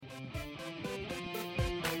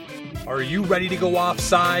Are you ready to go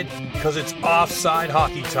offside? Because it's Offside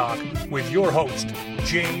Hockey Talk with your host,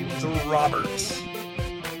 James Roberts.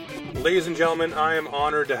 Ladies and gentlemen, I am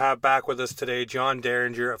honored to have back with us today John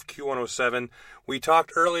Derringer of Q107. We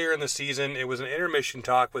talked earlier in the season. It was an intermission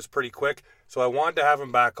talk, was pretty quick, so I wanted to have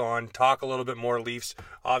him back on, talk a little bit more Leafs.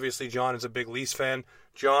 Obviously, John is a big Leafs fan.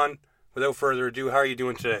 John, without further ado, how are you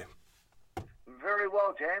doing today? Very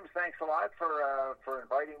well, James. Thanks a lot for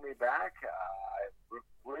inviting me back. I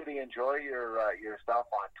really enjoy your stuff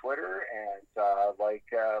on Twitter, and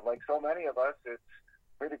like so many of us, it's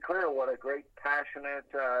pretty clear what a great, passionate,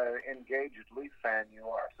 engaged Leaf fan you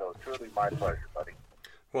are. So it's really my pleasure, buddy.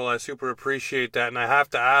 Well, I super appreciate that, and I have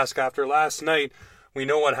to ask, after last night, we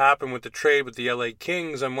know what happened with the trade with the LA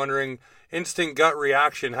Kings. I'm wondering, instant gut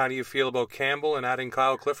reaction, how do you feel about Campbell and adding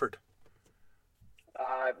Kyle Clifford?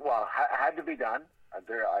 Well, had to be done.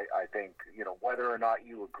 I think, whether or not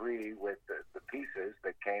you agree with the pieces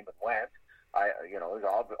that came and went, is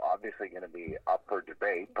obviously going to be up for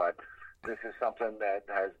debate, but this is something that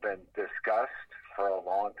has been discussed for a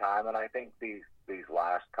long time, and I think these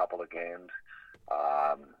last couple of games,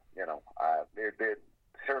 they're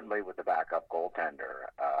certainly with the backup goaltender,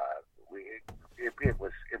 it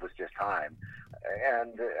was just time.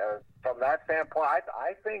 And from that standpoint,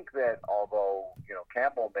 I think that although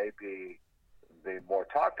Campbell may be the more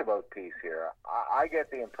talked about piece here, I get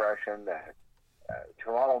the impression that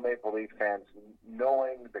Toronto Maple Leaf fans,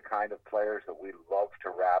 knowing the kind of players that we love to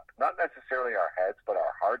wrap not necessarily our heads but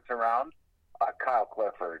our hearts around, Kyle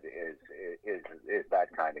Clifford is that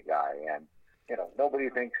kind of guy. And nobody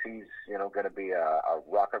thinks he's going to be a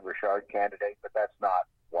Rocket Richard candidate, but that's not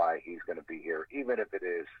why he's going to be here, even if it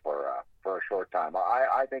is for a short time.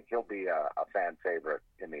 I think he'll be a fan favorite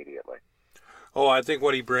immediately. Oh, I think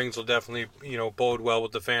what he brings will definitely, bode well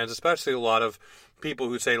with the fans, especially a lot of people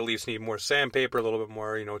who say the Leafs need more sandpaper, a little bit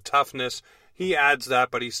more, toughness. He adds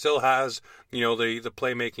that, but he still has, the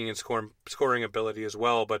playmaking and scoring ability as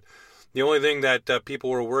well. But the only thing that people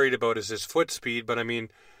were worried about is his foot speed. But,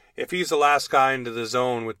 if he's the last guy into the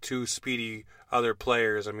zone with two speedy other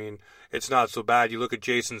players, it's not so bad. You look at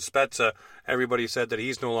Jason Spezza, everybody said that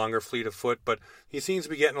he's no longer fleet of foot, but he seems to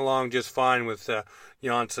be getting along just fine with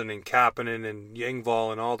Janssen and Kapanen and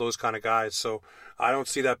Engvall and all those kind of guys. So I don't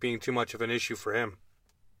see that being too much of an issue for him.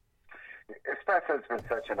 Spezza's been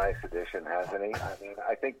such a nice addition, hasn't he?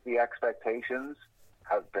 I think the expectations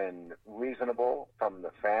have been reasonable from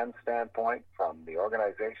the fan standpoint, from the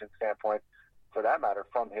organization standpoint, for that matter,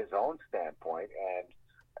 from his own standpoint. And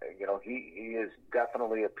he is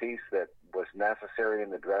definitely a piece that was necessary in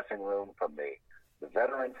the dressing room from the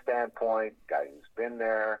veteran standpoint, guy who's been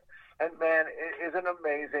there. And, man, isn't it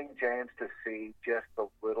amazing, James, to see just the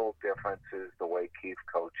little differences, the way Keith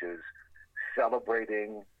coaches,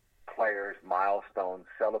 celebrating players' milestones,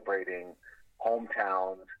 celebrating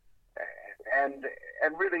hometowns. And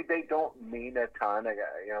really, they don't mean a ton. A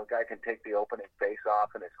guy can take the opening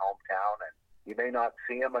face-off in his hometown, and you may not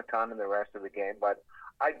see him a ton in the rest of the game, but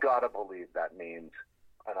I gotta believe that means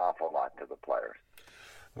an awful lot to the players.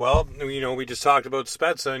 Well, we just talked about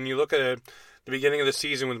Spezza, and you look at the beginning of the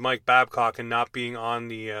season with Mike Babcock and not being on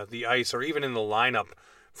the ice or even in the lineup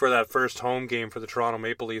for that first home game for the Toronto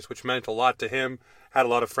Maple Leafs, which meant a lot to him. Had a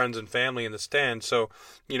lot of friends and family in the stand, so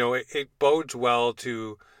it bodes well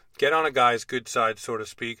to get on a guy's good side, so to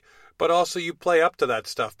speak. But also you play up to that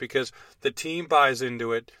stuff because the team buys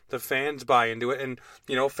into it, the fans buy into it, and,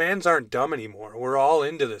 fans aren't dumb anymore. We're all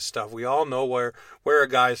into this stuff. We all know where a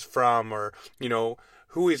guy's from or,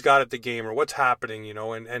 who he's got at the game or what's happening,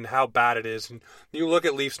 and how bad it is. And you look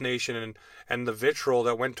at Leafs Nation and the vitriol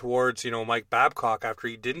that went towards, Mike Babcock after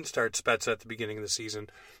he didn't start Spezza at the beginning of the season,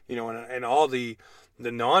 and all the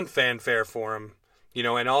non-fanfare for him,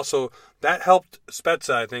 and also that helped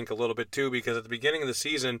Spezza, I think, a little bit too, because at the beginning of the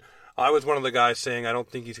season, I was one of the guys saying I don't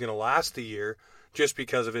think he's going to last the year just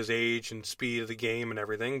because of his age and speed of the game and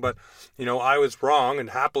everything. But, I was wrong,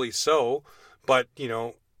 and happily so. But,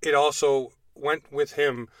 it also went with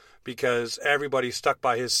him because everybody stuck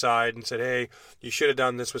by his side and said, hey, you should have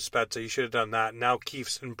done this with Spezza. You should have done that. Now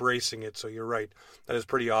Keith's embracing it. So you're right. That is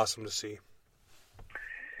pretty awesome to see.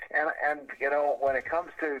 And when it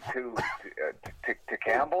comes to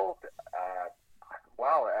Campbell,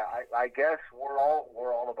 well, I guess we're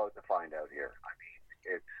all about to find out here.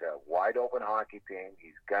 It's a wide open hockey team.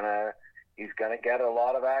 He's gonna get a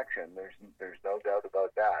lot of action. There's no doubt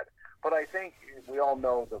about that. But I think we all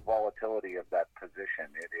know the volatility of that position.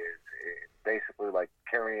 It's basically like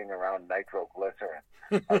carrying around nitroglycerin.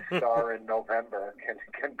 A star in November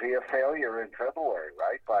can be a failure in February,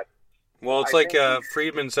 right? But well, it's like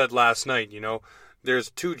Friedman said last night. there's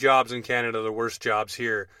two jobs in Canada, the worst jobs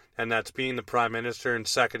here, and that's being the Prime Minister, and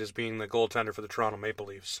second is being the goaltender for the Toronto Maple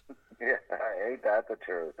Leafs. Yeah, ain't that the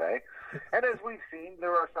truth, eh? And as we've seen,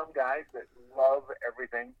 there are some guys that love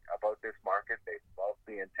everything about this market. They love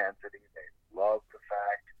the intensity. They love the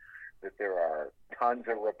fact that there are tons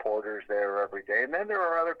of reporters there every day. And then there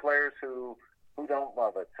are other players who don't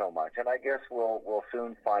love it so much. And I guess we'll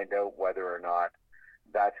soon find out whether or not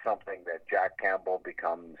that's something that Jack Campbell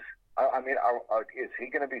becomes. I mean, is he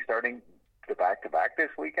going to be starting the back-to-back this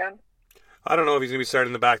weekend? I don't know if he's going to be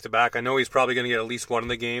starting the back-to-back. I know he's probably going to get at least one of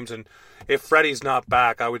the games. And if Freddie's not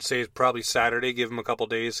back, I would say it's probably Saturday. Give him a couple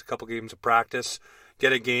days, a couple games of practice.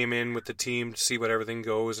 Get a game in with the team to see what everything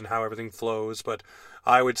goes and how everything flows. But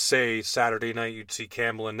I would say Saturday night you'd see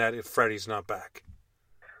Campbell in net if Freddie's not back.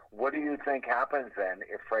 What do you think happens then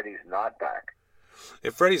if Freddie's not back?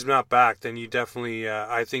 If Freddie's not back, then you definitely,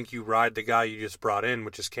 I think you ride the guy you just brought in,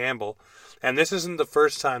 which is Campbell. And this isn't the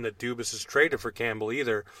first time that Dubas has traded for Campbell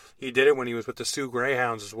either. He did it when he was with the Sioux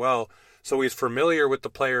Greyhounds as well. So he's familiar with the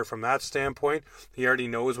player from that standpoint. He already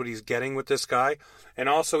knows what he's getting with this guy. And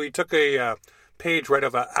also he took a page right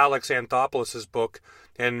of Alex Anthopoulos' book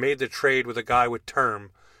and made the trade with a guy with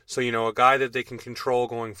term. So, a guy that they can control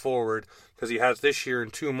going forward, because he has this year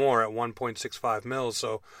and two more at 1.65 mils.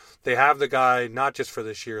 So they have the guy not just for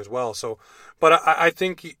this year as well. So, but I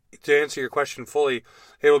think to answer your question fully,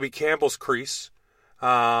 it will be Campbell's crease.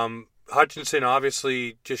 Hutchinson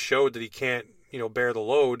obviously just showed that he can't, bear the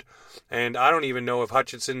load. And I don't even know if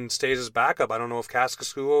Hutchinson stays as backup. I don't know if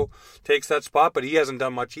Kaskisuo takes that spot, but he hasn't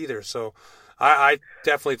done much either. So I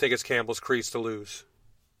definitely think it's Campbell's crease to lose.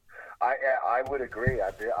 I would agree.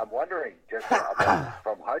 I'm wondering, just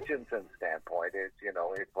from Hutchinson's standpoint,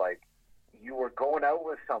 it's like you were going out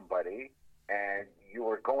with somebody and you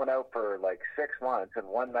were going out for like 6 months, and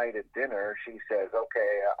one night at dinner she says,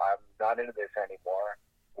 okay, I'm not into this anymore.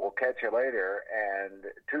 We'll catch you later. And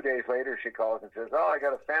 2 days later she calls and says, oh, I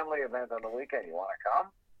got a family event on the weekend. You want to come?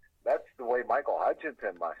 That's the way Michael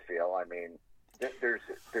Hutchinson must feel. I mean, there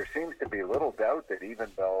seems to be little doubt that even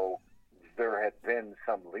though there had been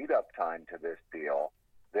some lead-up time to this deal,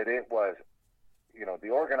 that it was, the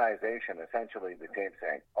organization, essentially the team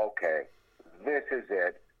saying, okay, this is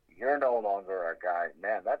it. You're no longer our guy.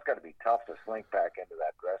 Man, that's got to be tough to slink back into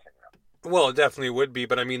that dressing room. Well, it definitely would be,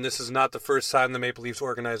 but I mean, this is not the first time the Maple Leafs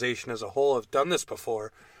organization as a whole have done this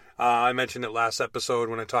before. I mentioned it last episode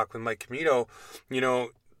when I talked with Mike Camito.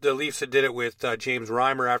 The Leafs had did it with James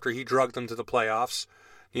Reimer after he drugged them to the playoffs.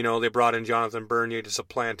 They brought in Jonathan Bernier to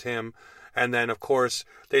supplant him. And then, of course,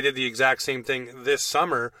 they did the exact same thing this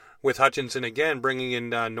summer with Hutchinson again, bringing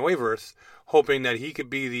in Neuwirth, hoping that he could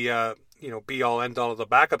be the, be-all, end-all of the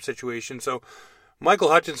backup situation. So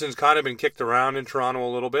Michael Hutchinson's kind of been kicked around in Toronto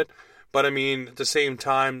a little bit. But, I mean, at the same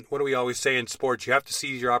time, what do we always say in sports? You have to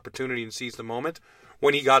seize your opportunity and seize the moment.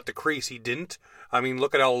 When he got the crease, he didn't. I mean,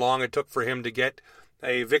 look at how long it took for him to get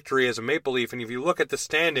a victory as a Maple Leaf. And if you look at the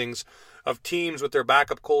standings of teams with their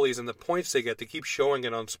backup goalies and the points they get, they keep showing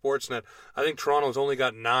it on Sportsnet. I think Toronto's only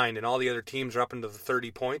got 9, and all the other teams are up into the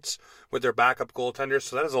 30 points with their backup goaltenders.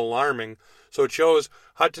 So that is alarming. So it shows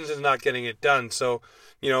Hutchinson's not getting it done. So,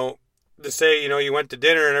 to say, you went to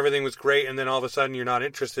dinner and everything was great and then all of a sudden you're not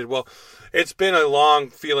interested. Well, it's been a long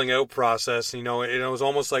feeling out process. It was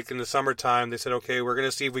almost like in the summertime they said, okay, we're going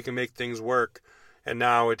to see if we can make things work. And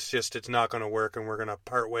now it's not going to work and we're going to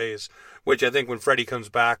part ways, which I think when Freddie comes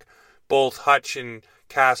back, both Hutch and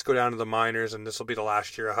Cass go down to the minors, and this will be the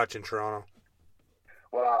last year of Hutch in Toronto.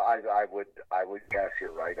 Well, I would guess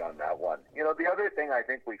you're right on that one. The other thing I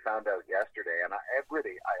think we found out yesterday, and I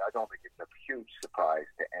don't think it's a huge surprise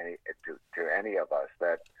to any of us,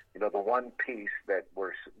 that the one piece that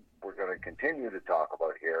we're going to continue to talk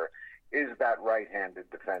about here is that right-handed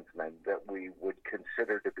defenseman that we would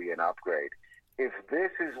consider to be an upgrade. If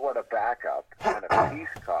this is what a backup and a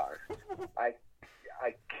piece costs,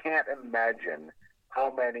 I can't imagine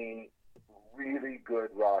how many really good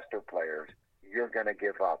roster players you're going to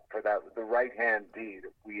give up for the right-hand D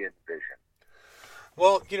that we envision.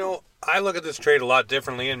 Well, I look at this trade a lot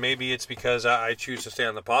differently, and maybe it's because I choose to stay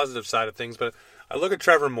on the positive side of things, but I look at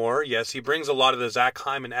Trevor Moore. Yes, he brings a lot of the Zach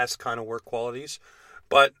Hyman-esque kind of work qualities,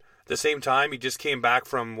 but at the same time, he just came back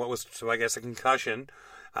from what was, I guess, a concussion.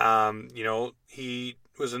 He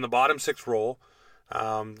was in the bottom 6 role.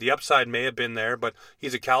 The upside may have been there, but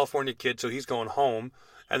he's a California kid, so he's going home.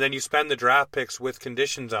 And then you spend the draft picks with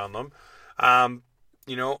conditions on them.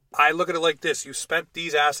 I look at it like this. You spent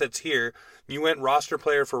these assets here. You went roster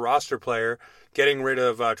player for roster player, getting rid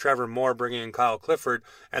of Trevor Moore, bringing in Kyle Clifford,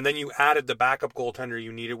 and then you added the backup goaltender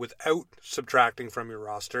you needed without subtracting from your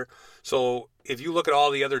roster. So if you look at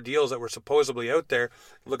all the other deals that were supposedly out there,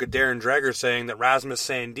 look at Derringer saying that Rasmus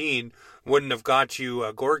Sandin wouldn't have got you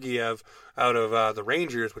Gorgiev out of the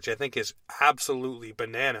Rangers, which I think is absolutely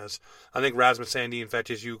bananas. I think Rasmus Sandin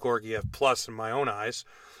fetches you Gorgiev plus in my own eyes.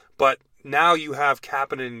 But now you have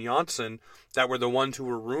Kapanen and Johnson that were the ones who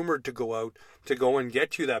were rumored to go out to go and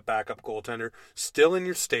get you that backup goaltender, still in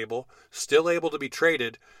your stable, still able to be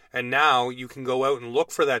traded, and now you can go out and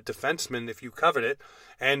look for that defenseman if you covet it,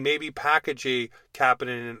 and maybe package a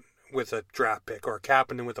Kapanen with a draft pick or a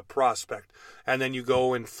Kapanen with a prospect, and then you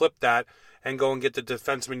go and flip that and go and get the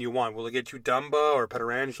defenseman you want. Will it get you Dumba or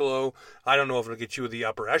Pietrangelo? I don't know if it'll get you the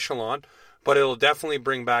upper echelon, but it'll definitely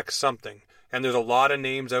bring back something. And there's a lot of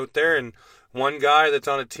names out there, and one guy that's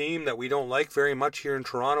on a team that we don't like very much here in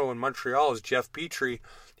Toronto and Montreal is Jeff Petrie,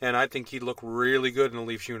 and I think he'd look really good in a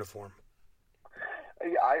Leafs uniform.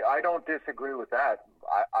 I don't disagree with that.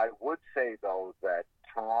 I would say, though, that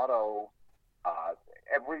Toronto,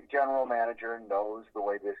 every general manager knows the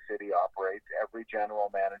way this city operates. Every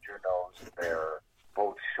general manager knows their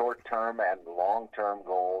both short-term and long-term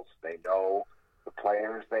goals. They know the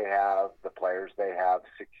players they have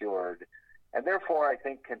secured. And therefore, I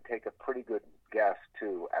think can take a pretty good guess,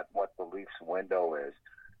 too, at what the Leafs' window is.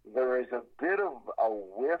 There is a bit of a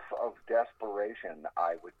whiff of desperation,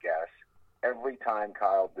 I would guess, every time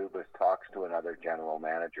Kyle Dubas talks to another general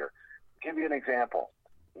manager. Give you an example.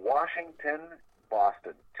 Washington,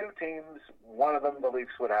 Boston, two teams, one of them the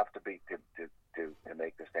Leafs would have to beat to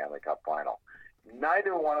make the Stanley Cup final.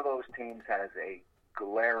 Neither one of those teams has a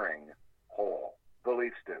glaring hole. The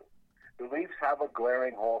Leafs do. The Leafs have a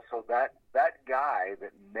glaring hole, so that guy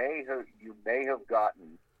that you may have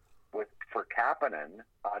gotten for Kapanen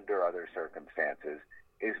under other circumstances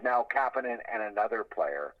is now Kapanen and another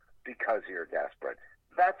player because you're desperate.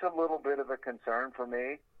 That's a little bit of a concern for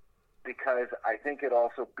me because I think it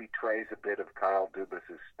also betrays a bit of Kyle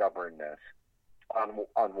Dubas' stubbornness on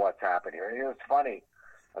what's happened here. And it's funny.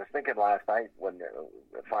 I was thinking last night when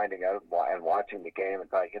finding out and watching the game and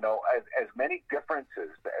thought, as many differences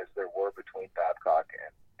as there were between Babcock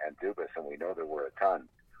and Dubas, and we know there were a ton,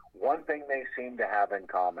 one thing they seem to have in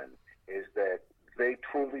common is that they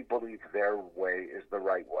truly believe their way is the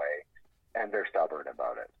right way, and they're stubborn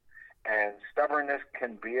about it. And stubbornness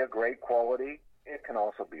can be a great quality. It can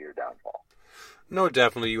also be your downfall. No,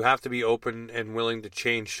 definitely. You have to be open and willing to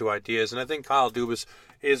change to ideas. And I think Kyle Dubas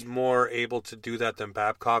is more able to do that than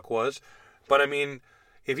Babcock was. But, I mean,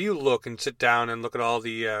 if you look and sit down and look at all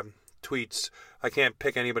the tweets, I can't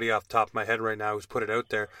pick anybody off the top of my head right now who's put it out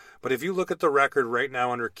there. But if you look at the record right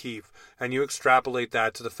now under Keefe and you extrapolate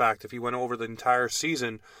that to the fact if he went over the entire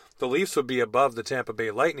season, the Leafs would be above the Tampa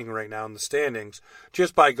Bay Lightning right now in the standings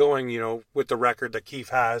just by going, with the record that Keefe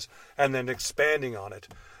has and then expanding on it.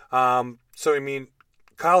 So, I mean,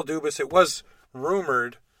 Kyle Dubas, it was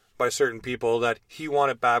rumored by certain people that he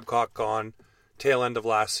wanted Babcock gone tail end of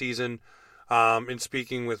last season. In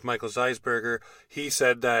speaking with Michael Zeisberger, he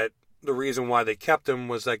said that the reason why they kept him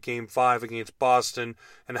was that Game 5 against Boston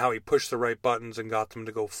and how he pushed the right buttons and got them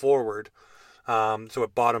to go forward. So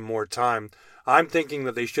it bought him more time. I'm thinking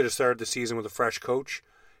that they should have started the season with a fresh coach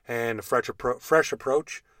and a fresh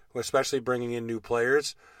approach, especially bringing in new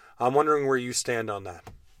players. I'm wondering where you stand on that.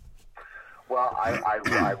 Well,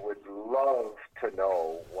 I would love to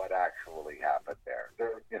know what actually happened there.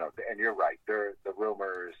 And you're right. The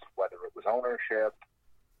rumors, whether it was ownership,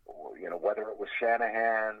 whether it was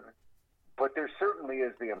Shanahan, but there certainly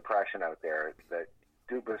is the impression out there that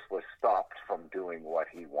Dubas was stopped from doing what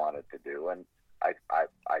he wanted to do. And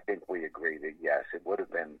I think we agree that yes, it would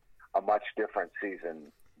have been a much different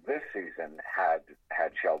season this season had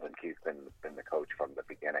Sheldon Keefe been the coach from the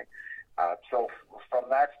beginning. So from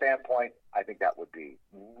that standpoint, I think that would be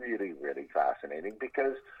really, really fascinating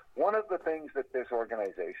because one of the things that this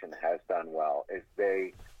organization has done well is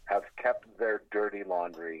they have kept their dirty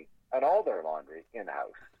laundry and all their laundry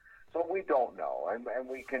in-house. So we don't know, and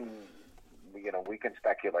we can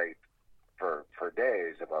speculate for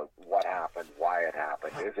days about what happened, why it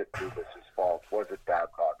happened. Is it Dubas' fault? Was it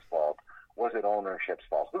Babcock's fault? Was it ownership's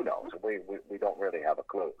fault? Who knows? We don't really have a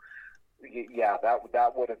clue. Yeah,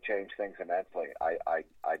 that would have changed things immensely.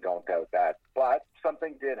 I don't doubt that. But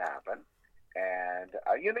something did happen, and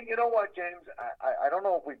you know what, James? I don't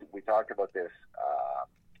know if we talked about this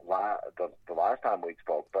the last time we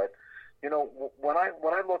spoke, but when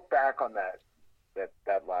I look back on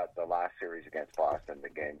the last series against Boston, the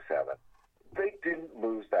Game 7, they didn't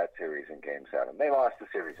lose that series in Game 7. They lost the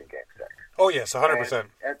series in Game 6. Oh, yes, 100%.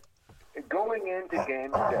 And going into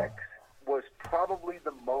Game 6 was probably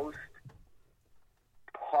the most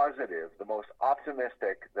positive, the most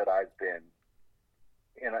optimistic that I've been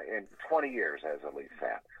in 20 years as a Leafs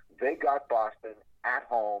fan. They got Boston at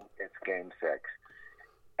home. It's Game 6.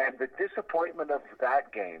 And the disappointment of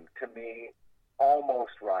that game, to me,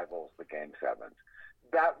 almost rivals the Game 7s.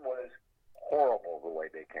 That was horrible the way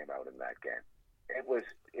they came out in that game. It was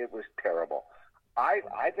terrible. I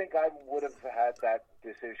think I would have had that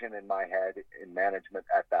decision in my head in management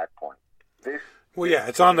at that point.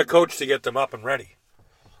 It's on the coach to get them up and ready.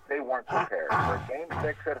 They weren't prepared for Game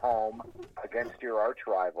 6 at home against your arch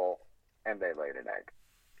rival, and they laid an egg.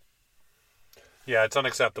 Yeah, it's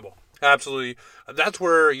unacceptable. Absolutely. That's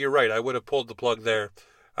where you're right. I would have pulled the plug there.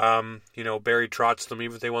 Barry trots them,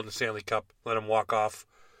 even if they won the Stanley Cup, let them walk off.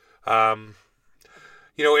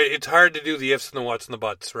 It's hard to do the ifs and the whats and the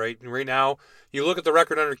buts, right? And right now, you look at the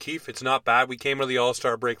record under Keefe, it's not bad. We came to the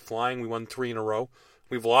All-Star break flying. We won 3 in a row.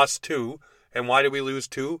 We've lost 2. And why did we lose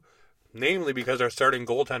 2? Namely because our starting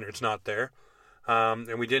goaltender's not there.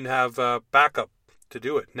 And we didn't have backup to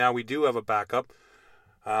do it. Now we do have a backup.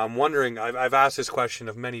 I'm wondering, I've asked this question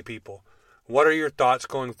of many people. What are your thoughts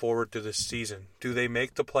going forward to this season? Do they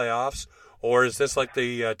make the playoffs? Or is this like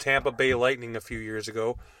the Tampa Bay Lightning a few years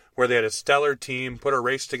ago, where they had a stellar team, put a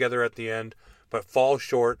race together at the end, but fall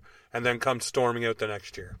short, and then come storming out the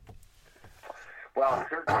next year? Well,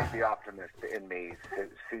 certainly the optimist in me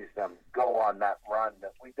sees them go on that run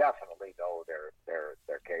that we definitely know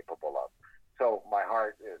they're capable of. So my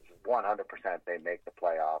heart is 100% they make the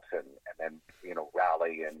playoffs and then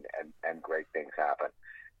rally and great things happen.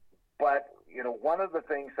 But one of the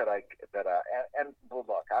things that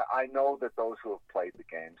look, I know that those who have played the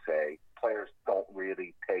game say players don't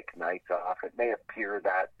really take nights off. It may appear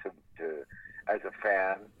that to as a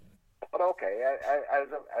fan. But okay,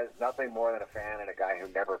 as nothing more than a fan and a guy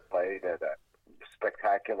who never played at a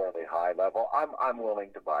spectacularly high level, I'm willing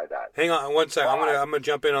to buy that. Hang on one second. I'm gonna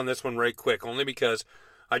jump in on this one right quick, only because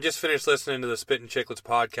I just finished listening to the Spit and Chicklets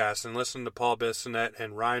podcast and listening to Paul Bissonnette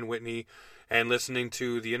and Ryan Whitney and listening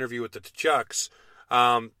to the interview with the Tchucks.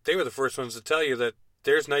 They were the first ones to tell you that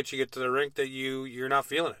there's nights you get to the rink that you're not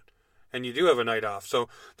feeling it, and you do have a night off. So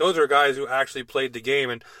those are guys who actually played the game,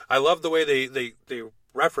 and I love the way they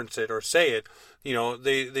reference it or say it.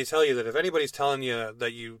 They tell you that if anybody's telling you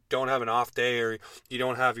that you don't have an off day or you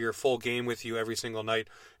don't have your full game with you every single night,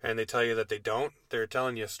 and they tell you that they're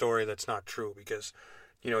telling you a story that's not true, because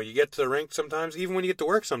you get to the rink sometimes, even when you get to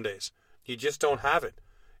work some days, you just don't have it,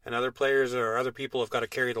 and other players or other people have got to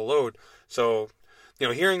carry the load. So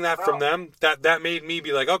hearing that from them, that made me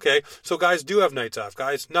be like, okay, so guys do have nights off.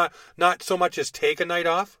 Guys not so much as take a night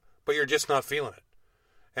off, but you're just not feeling it,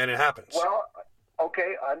 and it happens. Well,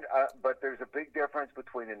 okay, but there's a big difference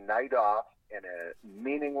between a night off in a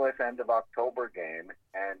meaningless end of October game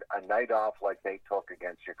and a night off like they took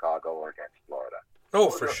against Chicago or against Florida. Oh,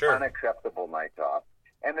 Those for are sure. Unacceptable nights off.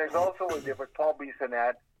 And there's also a difference. Paul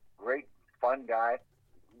Bissonnette, great, fun guy,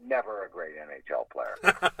 never a great NHL player.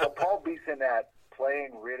 So Paul Bissonnette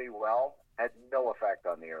playing really well had no effect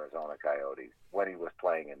on the Arizona Coyotes when he was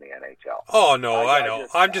playing in the NHL. Oh, no, I know.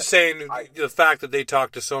 I'm just saying the fact that they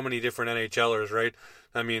talk to so many different NHLers, right?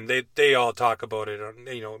 I mean, they all talk about it,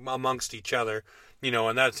 amongst each other,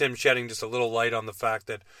 and that's him shedding just a little light on the fact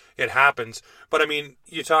that it happens. But, I mean,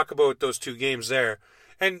 you talk about those 2 games there,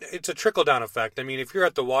 and it's a trickle-down effect. I mean, if you're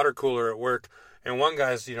at the water cooler at work and one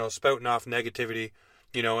guy's, spouting off negativity,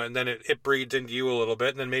 and then it breeds into you a little bit,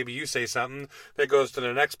 and then maybe you say something that goes to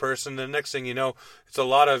the next person, and the next thing you know, it's a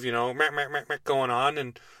lot of, going on,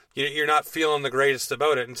 and you're not feeling the greatest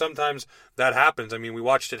about it, and sometimes that happens. I mean, we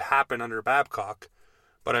watched it happen under Babcock,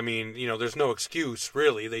 but I mean, there's no excuse,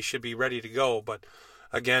 really. They should be ready to go, but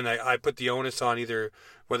again, I put the onus on either,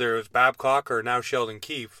 whether it was Babcock or now Sheldon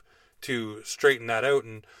Keefe, to straighten that out,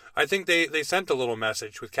 and I think they sent a little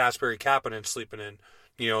message with Kasperi Kapanen sleeping in.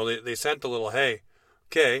 They sent a little, hey,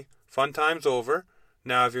 okay, fun time's over.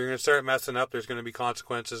 Now, if you're going to start messing up, there's going to be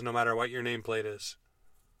consequences no matter what your nameplate is.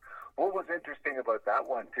 What was interesting about that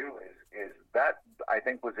one, too, is that I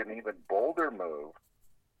think was an even bolder move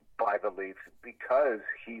by the Leafs because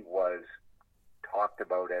he was talked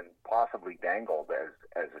about and possibly dangled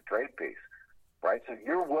as a trade piece, right? So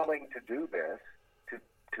you're willing to do this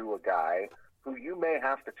to a guy who you may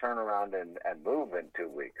have to turn around and move in 2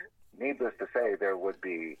 weeks. Needless to say, there would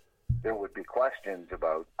be questions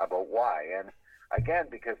about why. And again,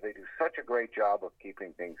 because they do such a great job of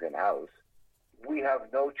keeping things in-house, we have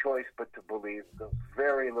no choice but to believe the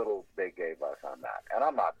very little they gave us on that. And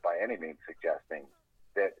I'm not by any means suggesting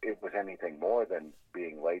that it was anything more than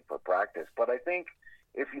being late for practice. But I think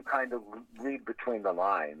if you kind of read between the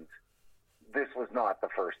lines, this was not the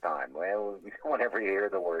first time. Well, whenever you hear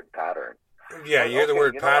the word pattern. Yeah, you hear the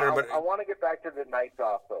word pattern, but I want to get back to the nights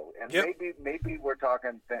off, though. And yep. maybe we're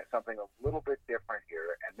talking something a little bit different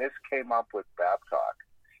here. And this came up with Babcock.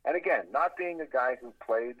 And again, not being a guy who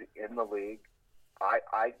played in the league,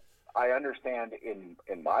 I understand in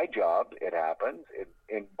my job it happens.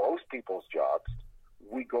 In most people's jobs,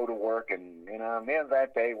 we go to work and, man,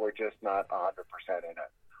 that day we're just not 100% in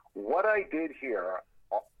it. What I did here,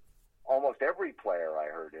 almost every player I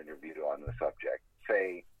heard interviewed on the subject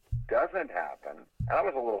say doesn't happen, and I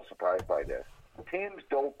was a little surprised by this. Teams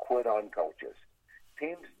don't quit on coaches.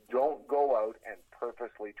 Teams don't go out and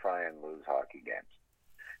purposely try and lose hockey games.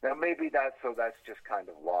 Now, maybe that's just kind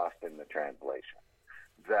of lost in the translation.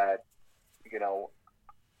 That,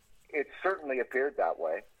 it certainly appeared that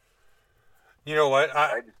way. You know what?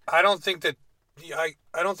 I don't think that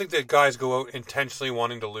I don't think that guys go out intentionally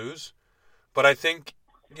wanting to lose, but I think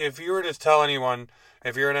if you were to tell anyone,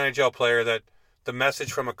 if you're an NHL player, that the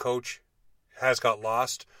message from a coach has got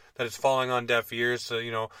lost, that it's falling on deaf ears, so,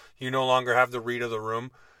 you no longer have the read of the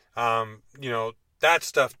room, that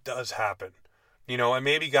stuff does happen. And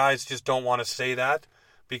maybe guys just don't want to say that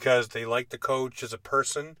because they like the coach as a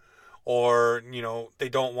person, or, they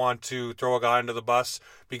don't want to throw a guy under the bus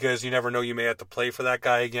because you never know, you may have to play for that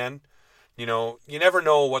guy again. You never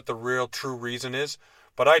know what the real true reason is,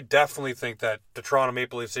 but I definitely think that the Toronto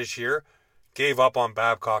Maple Leafs this year gave up on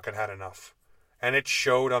Babcock and had enough. And it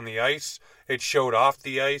showed on the ice. It showed off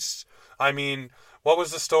the ice. I mean, what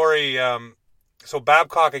was the story? So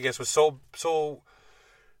Babcock, I guess, was so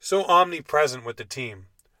omnipresent with the team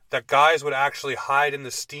that guys would actually hide in the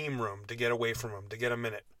steam room to get away from him, to get a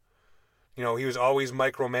minute. He was always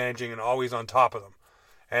micromanaging and always on top of them.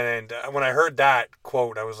 And when I heard that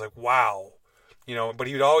quote, I was like, wow. But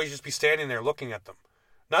he would always just be standing there looking at them.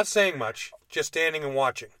 Not saying much, just standing and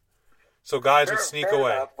watching. So guys would sneak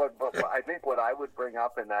away. Enough, but I think what I would bring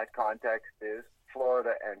up in that context is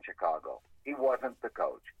Florida and Chicago. He wasn't the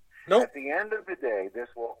coach. Nope. At the end of the day, this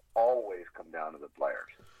will always come down to the players.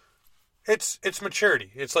 It's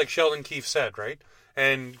maturity. It's like Sheldon Keefe said, right?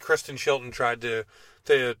 And Kristen Shilton tried to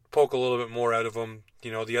poke a little bit more out of him,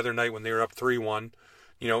 the other night when they were up 3-1.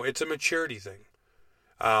 It's a maturity thing.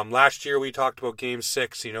 Last year we talked about Game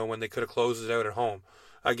 6, when they could have closed it out at home.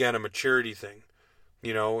 Again, a maturity thing.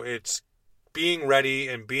 It's being ready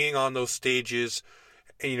and being on those stages.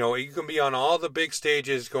 You can be on all the big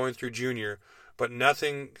stages going through junior, but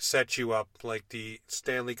nothing sets you up like the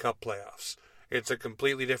Stanley Cup playoffs. It's a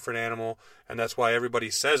completely different animal, and that's why everybody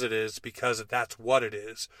says it is, because that's what it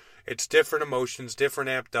is. It's different emotions, different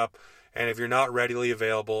amped up, and if you're not readily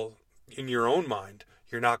available in your own mind,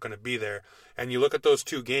 you're not going to be there. And you look at those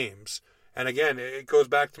two games, and again, it goes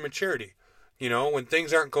back to maturity. When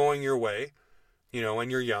things aren't going your way,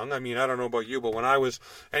 and you're young. I mean, I don't know about you, but when I was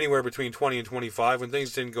anywhere between 20 and 25, when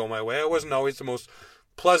things didn't go my way, I wasn't always the most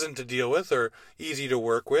pleasant to deal with or easy to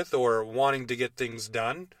work with or wanting to get things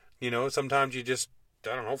done. Sometimes you just,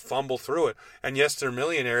 fumble through it. And yes, they're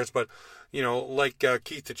millionaires, but, like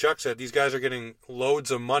Keith DeChuck said, these guys are getting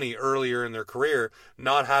loads of money earlier in their career,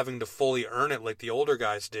 not having to fully earn it like the older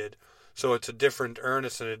guys did. So it's a different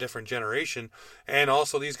earnest and a different generation. And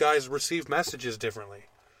also these guys receive messages differently.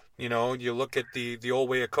 You look at the old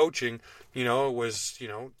way of coaching, it was,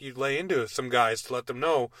 you'd lay into some guys to let them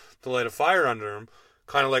know, to light a fire under them.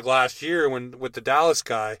 Kind of like last year with the Dallas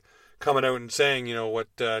guy coming out and saying, what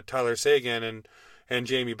Tyler Seguin and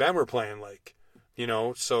Jamie Benn were playing like.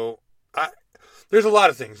 So there's a lot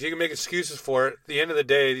of things. You can make excuses for it. At the end of the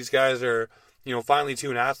day, these guys are, finely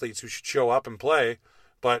tuned athletes who should show up and play.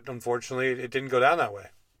 But unfortunately, it didn't go down that way.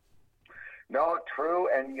 No, true.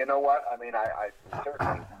 And you know what? I mean, I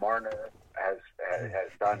certainly Marner has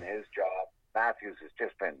done his job. Matthews has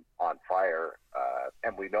just been on fire.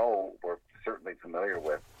 And we know we're certainly familiar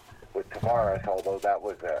with Tavares, although that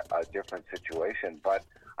was a different situation. But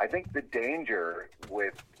I think the danger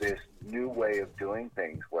with this new way of doing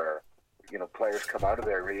things where, players come out of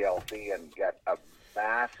their ELC and get a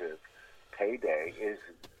massive payday is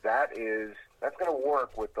that's going to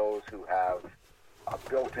work with those who have a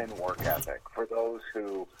built-in work ethic. For those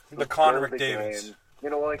who the Connor McDavids,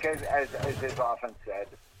 like as is often said,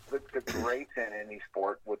 the greats in any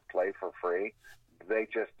sport would play for free. They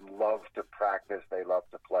just love to practice. They love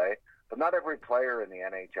to play. But not every player in the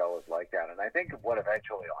NHL is like that. And I think what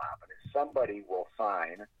eventually will happen is somebody will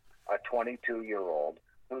sign a 22-year-old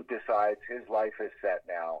who decides his life is set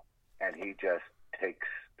now, and he just takes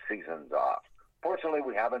seasons off. Fortunately,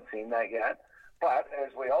 we haven't seen that yet. But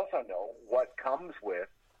as we also know, what comes with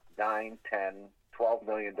 $9, $10, $12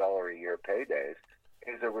 million a year paydays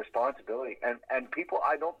is a responsibility. And people,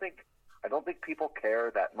 I don't think people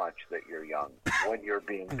care that much that you're young when you're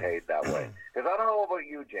being paid that way. Because I don't know about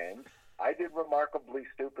you, James. I did remarkably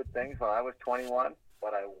stupid things when I was 21,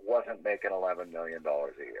 but I wasn't making $11 million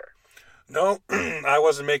a year. No, I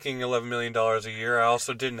wasn't making $11 million a year. I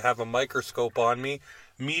also didn't have a microscope on me,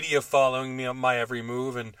 media following me on my every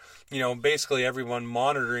move, and, basically everyone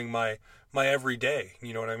monitoring my every day.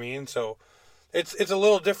 You know what I mean? So it's a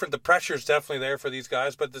little different. The pressure's definitely there for these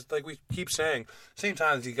guys, but like we keep saying, same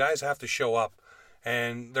time, these guys have to show up.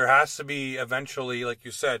 And there has to be eventually, like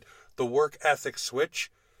you said, the work ethic switch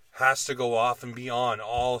has to go off and be on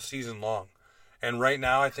all season long. And right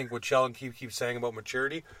now, I think what Sheldon keeps saying about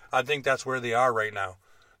maturity, I think that's where they are right now.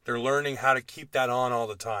 They're learning how to keep that on all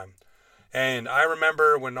the time. And I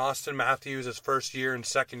remember when Austin Matthews, his first year and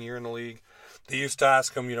second year in the league, they used to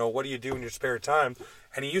ask him, what do you do in your spare time?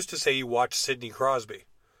 And he used to say he watched Sidney Crosby.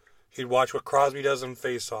 He'd watch what Crosby does in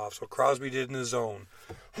face-offs, what Crosby did in the zone,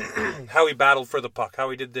 how he battled for the puck, how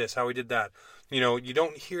he did this, how he did that. You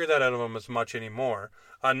don't hear that out of him as much anymore.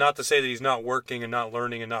 Not to say that he's not working and not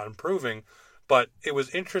learning and not improving, but it was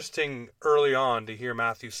interesting early on to hear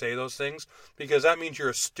Matthew say those things, because that means you're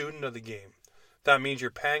a student of the game. That means you're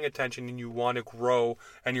paying attention and you want to grow,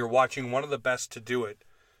 and you're watching one of the best to do it,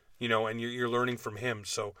 and you're learning from him.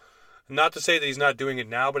 So not to say that he's not doing it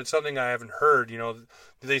now, but it's something I haven't heard.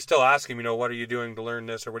 They still ask him, what are you doing to learn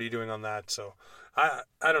this, or what are you doing on that? So I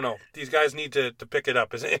don't know. These guys need to pick it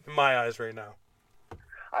up, in my eyes right now.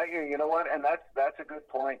 You know what, and that's a good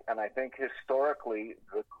point. And I think historically,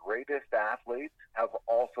 the greatest athletes have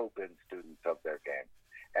also been students of their game.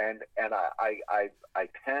 And I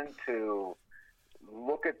tend to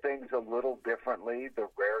look at things a little differently. The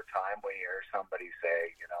rare time we hear somebody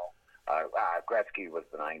say, Gretzky was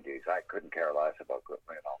the '90s. I couldn't care less about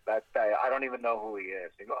that. I don't even know who he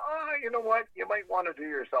is. You go, you know what? You might want to do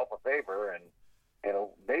yourself a favor and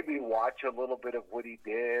maybe watch a little bit of what he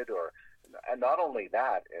did, and not only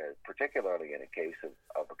that, particularly in a case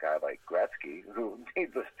of a guy like Gretzky, who,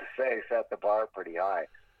 needless to say, set the bar pretty high,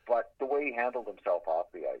 but the way he handled himself off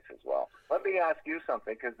the ice as well. Let me ask you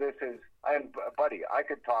something, because buddy, I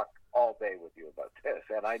could talk all day with you about this,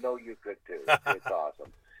 and I know you could too. It's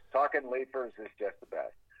awesome. Talking Leafers is just the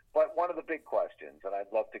best. But one of the big questions, and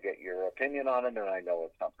I'd love to get your opinion on it, and I know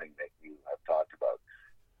it's something that you have talked about.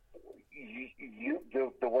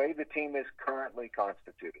 The way the team is currently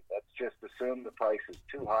constituted, let's just assume the price is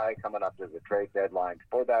too high coming up to the trade deadline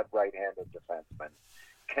for that right-handed defenseman.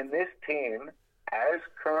 Can this team, as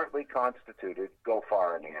currently constituted, go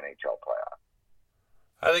far in the NHL playoffs?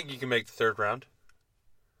 I think you can make the third round.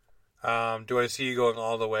 Do I see you going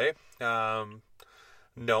all the way?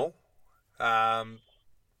 No.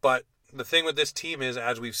 But the thing with this team is,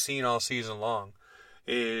 as we've seen all season long,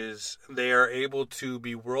 is they are able to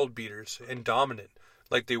be world beaters and dominant,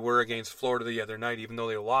 like they were against Florida the other night. Even though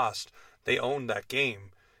they lost, they owned that game.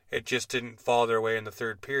 It just didn't fall their way in the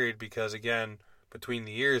third period because, again, between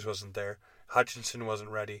the ears wasn't there. Hutchinson wasn't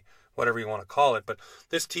ready, whatever you want to call it. But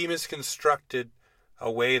this team is constructed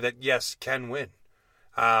a way that, yes, can win.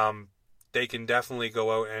 They can definitely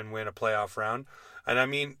go out and win a playoff round. And I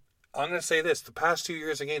mean, I'm going to say this. The past 2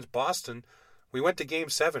 years against Boston, we went to Game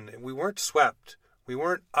 7. And we weren't swept. We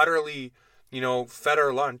weren't utterly, fed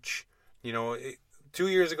our lunch. 2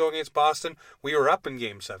 years ago against Boston, we were up in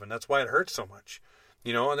Game 7. That's why it hurts so much.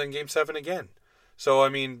 And then Game 7 again. So, I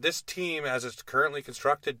mean, this team, as it's currently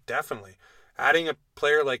constructed, definitely. Adding a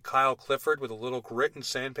player like Kyle Clifford with a little grit and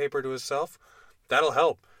sandpaper to himself, that'll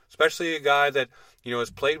help. Especially a guy that,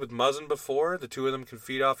 has played with Muzzin before. The two of them can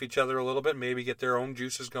feed off each other a little bit, maybe get their own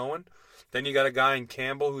juices going. Then you got a guy in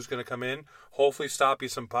Campbell who's going to come in, hopefully stop you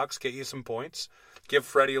some pucks, get you some points, give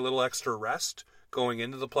Freddie a little extra rest going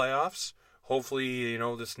into the playoffs. Hopefully,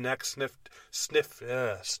 this neck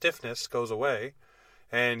stiffness goes away,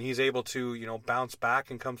 and he's able to, bounce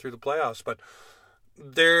back and come through the playoffs. But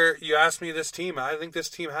you asked me this team. I think this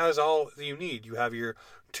team has all that you need. You have your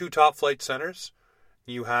two top-flight centers.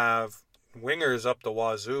 You have wingers up the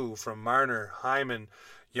wazoo from Marner, Hyman,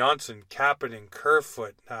 Janssen, Kapanen,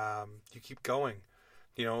 Kerfoot. You keep going.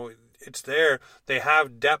 It's there. They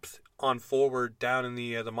have depth on forward down in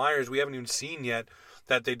the Myers. We haven't even seen yet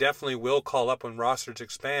that they definitely will call up when rosters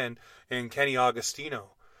expand, and Kenny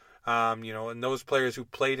Agostino. And those players who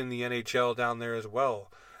played in the NHL down there as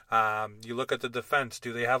well. You look at the defense.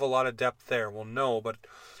 Do they have a lot of depth there? Well, no, but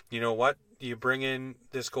you know what? You bring in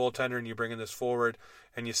this goaltender and you bring in this forward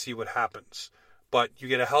and you see what happens. but you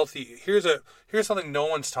get a healthy. Here's something no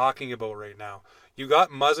one's talking about right now. You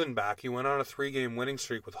got Muzzin back. You went on a 3-game winning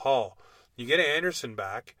streak with Hall. You get Anderson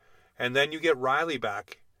back, and then you get Riley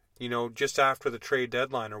back. Just after the trade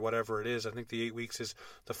deadline or whatever it is. I think the 8 weeks is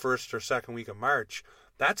the first or second week of March.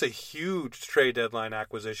 That's a huge trade deadline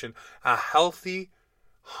acquisition. A healthy,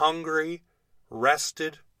 hungry,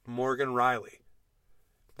 rested Morgan Riley.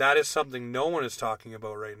 That is something no one is talking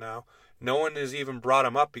about right now. No one has even brought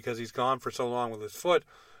him up because he's gone for so long with his foot.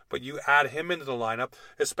 But you add him into the lineup,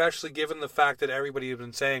 especially given the fact that everybody has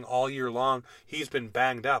been saying all year long he's been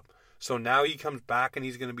banged up. So now he comes back and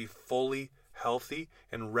he's going to be fully healthy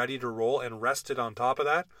and ready to roll and rested on top of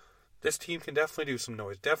that. This team can definitely do some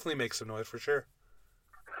noise. Definitely make some noise for sure.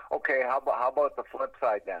 Okay, how about the flip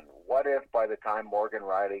side then? What if by the time Morgan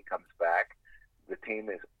Riley comes back, the team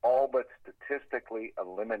is all but statistically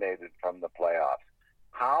eliminated from the playoffs?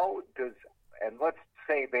 And let's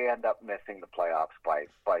say they end up missing the playoffs by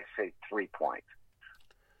say 3 points.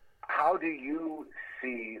 How do you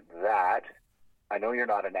see that? I know you're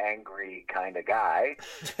not an angry kind of guy,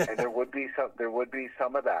 and there would be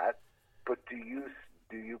some of that. But do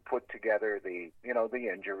you put together the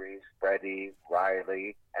injuries, Freddie,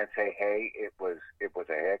 Riley, and say, hey, it was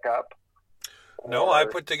a hiccup? No, I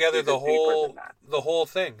put together the whole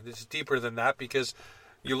thing. This is deeper than that because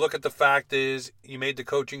you look at the fact is you made the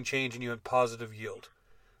coaching change and you had positive yield.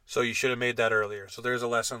 So you should have made that earlier. So there's a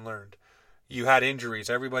lesson learned. You had injuries.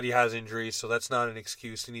 Everybody has injuries, so that's not an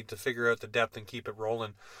excuse. You need to figure out the depth and keep it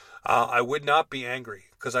rolling. I would not be angry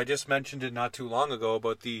because I just mentioned it not too long ago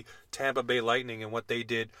about the Tampa Bay Lightning and what they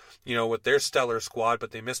did, with their stellar squad,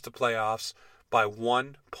 but they missed the playoffs by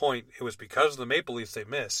 1 point. It was because of the Maple Leafs they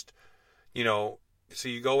missed. So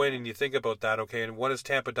you go in and you think about that, okay, and what has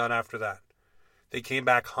Tampa done after that? They came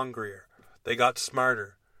back hungrier. They got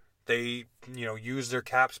smarter. They, used their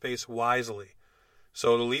cap space wisely.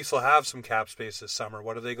 So the Leafs will have some cap space this summer.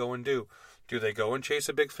 What do they go and do? Do they go and chase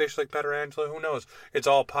a big fish like Pietrangelo? Who knows? It's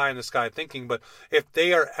all pie in the sky thinking. But if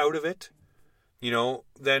they are out of it,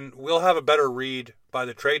 then we'll have a better read by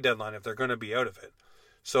the trade deadline if they're going to be out of it.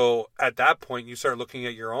 So at that point, you start looking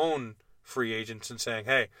at your own free agents and saying,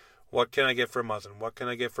 hey, what can I get for Muzzin? What can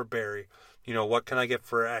I get for Barrie? What can I get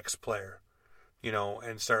for X player?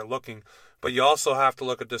 And start looking. But you also have to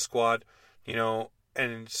look at the squad,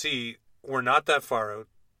 and see we're not that far out.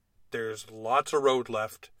 There's lots of road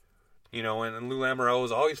left, and Lou Lamoriello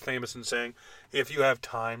is always famous in saying, if you have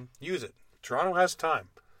time, use it. Toronto has time.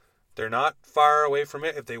 They're not far away from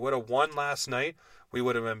it. If they would have won last night, we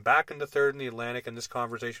would have been back into third in the Atlantic, and this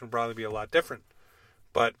conversation would probably be a lot different.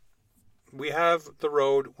 But we have the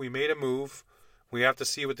road. We made a move. We have to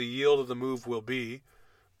see what the yield of the move will be.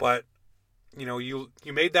 But, you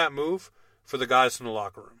made that move for the guys in the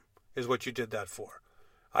locker room, is what you did that for.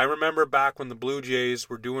 I remember back when the Blue Jays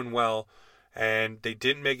were doing well and they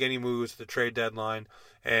didn't make any moves at the trade deadline,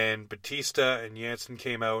 and Batista and Jansen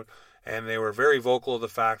came out and they were very vocal of the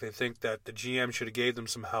fact they think that the GM should have gave them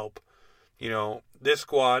some help. This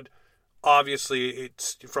squad, obviously,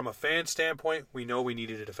 it's from a fan standpoint, we know we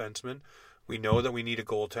needed a defenseman. We know that we need a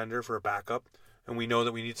goaltender for a backup, and we know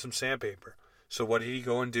that we need some sandpaper. So what did he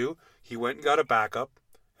go and do? He went and got a backup,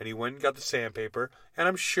 and he went and got the sandpaper, and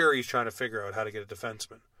I'm sure he's trying to figure out how to get a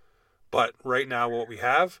defenseman. But right now, what we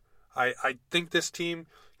have, I think this team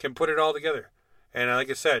can put it all together. And like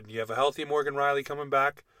I said, you have a healthy Morgan Riley coming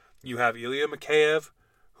back. You have Ilya Mikheyev,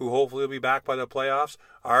 who hopefully will be back by the playoffs,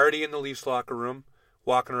 already in the Leafs locker room,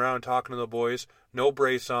 walking around talking to the boys. No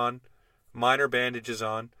brace on, minor bandages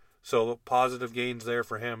on, so positive gains there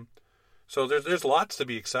for him. So there's lots to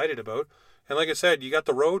be excited about. And like I said, you got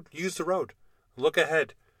the road, use the road. Look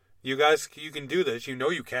ahead. You guys, you can do this. You know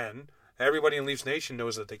you can. Everybody in Leafs Nation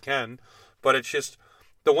knows that they can. But it's just,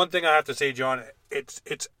 the one thing I have to say, John,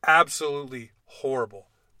 it's absolutely horrible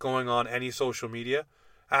going on any social media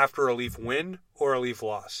after a Leaf win or a Leaf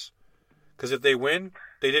loss. Because if they win,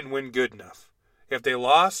 they didn't win good enough. If they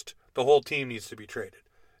lost, the whole team needs to be traded.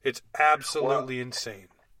 It's absolutely insane.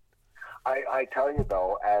 I tell you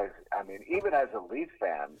though, even as a Leaf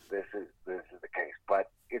fan, this is the case.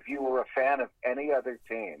 But if you were a fan of any other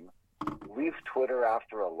team, Leaf Twitter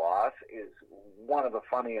after a loss is one of the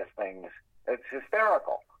funniest things. It's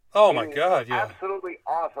hysterical. Oh my God! Yeah, absolutely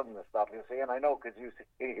awesome the stuff you see, and I know because you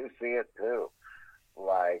see it too.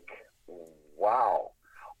 Like, wow.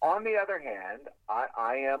 On the other hand,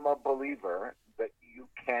 I am a believer that you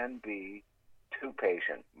can be too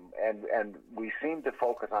patient, and we seem to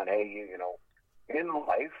focus on, hey, in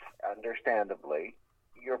life, understandably,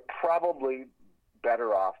 you're probably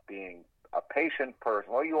better off being a patient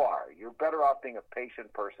person. Well, you are. You're better off being a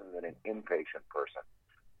patient person than an impatient person.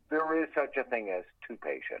 there is such a thing as too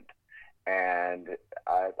patient. And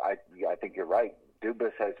I think you're right.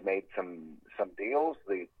 Dubas has made some deals.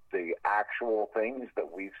 The actual things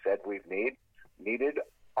that we've said we've needed,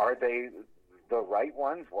 are they the right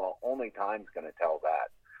ones? Well, only time's going to tell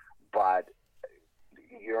that. But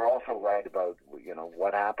you're also right about,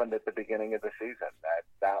 what happened at the beginning of the season.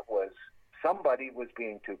 That was, somebody was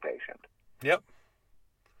being too patient. Yep.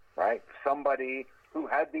 Right? Somebody who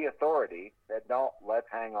had the authority said, no, let's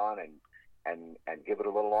hang on and give it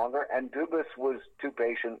a little longer. And Dubas was too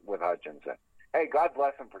patient with Hutchinson. Hey, God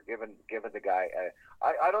bless him for giving the guy.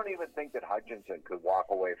 I don't even think that Hutchinson could walk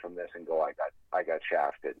away from this and go, I got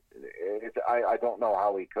shafted. I don't know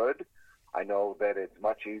how he could. I know that it's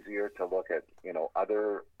much easier to look at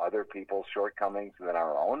other people's shortcomings than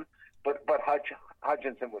our own. But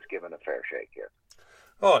Hutchinson was given a fair shake here.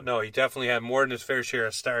 Oh no, he definitely had more than his fair share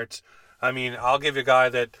of starts. I mean, I'll give you a guy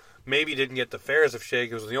that maybe didn't get the fairest of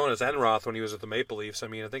shake. It was Jonas Enroth when he was at the Maple Leafs. I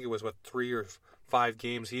mean, I think it was 3 or 5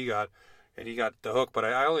 games he got. And he got the hook, but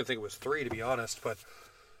I only think it was 3, to be honest. But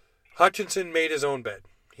Hutchinson made his own bed.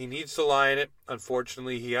 He needs to lie in it.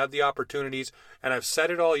 Unfortunately, he had the opportunities, and I've said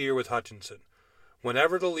it all year with Hutchinson.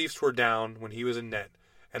 Whenever the Leafs were down, when he was in net,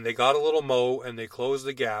 and they got a little mow and they closed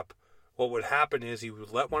the gap, what would happen is he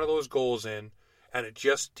would let one of those goals in, and it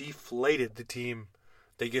just deflated the team.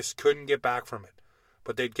 They just couldn't get back from it.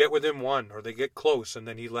 But they'd get within one, or they'd get close, and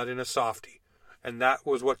then he let in a softie. And that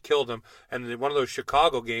was what killed him. And one of those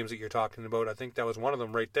Chicago games that you're talking about, I think that was one of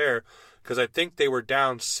them right there. Because I think they were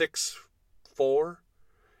down 6-4,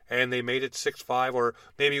 and they made it 6-5, or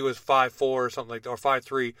maybe it was 5-4 or something like that, or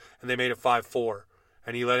 5-3, and they made it 5-4.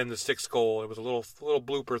 And he let in the 6th goal. It was a little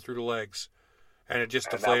blooper through the legs, and it just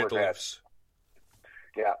deflated the Leafs.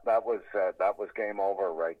 Yeah, that was game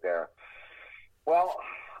over right there. Well,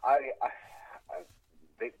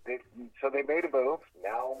 So they made a move.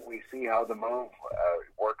 Now we see how the move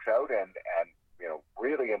works out, and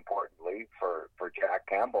really importantly for Jack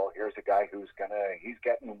Campbell, here's a guy who's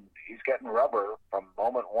he's getting rubber from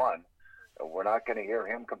moment one. We're not going to hear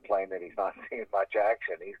him complain that he's not seeing much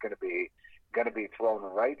action. He's going to be thrown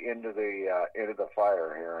right into the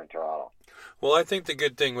fire here in Toronto. Well, I think the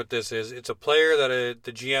good thing with this is it's a player that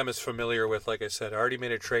the GM is familiar with. Like I said, I already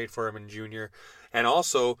made a trade for him in junior, and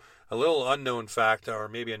also a little unknown fact, or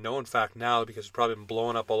maybe a known fact now because it's probably been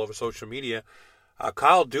blowing up all over social media.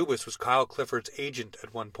 Kyle Dubas was Kyle Clifford's agent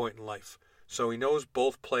at one point in life, so he knows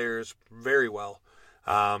both players very well.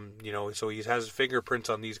 So he has his fingerprints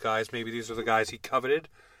on these guys. Maybe these are the guys he coveted,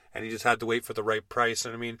 and he just had to wait for the right price.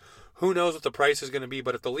 And I mean, who knows what the price is going to be?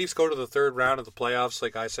 But if the Leafs go to the 3rd round of the playoffs,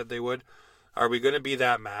 like I said they would, are we going to be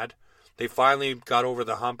that mad? They finally got over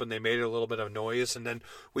the hump and they made a little bit of noise, and then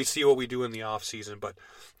we see what we do in the off season. But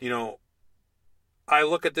I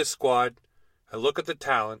look at this squad, I look at the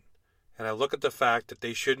talent, and I look at the fact that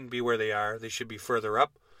they shouldn't be where they are. They should be further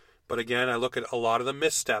up. But again, I look at a lot of the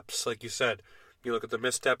missteps, like you said. You look at the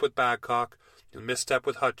misstep with Babcock, the misstep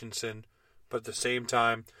with Hutchinson, but at the same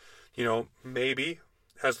time, maybe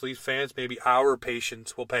as Leafs fans, maybe our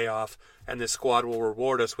patience will pay off, and this squad will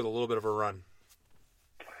reward us with a little bit of a run.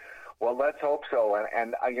 Well, let's hope so.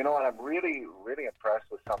 And I'm really, really impressed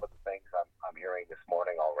with some of the things I'm hearing this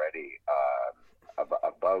morning already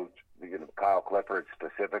about Kyle Clifford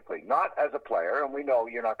specifically. Not as a player, and we know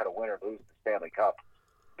you're not going to win or lose the Stanley Cup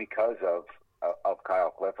because of Kyle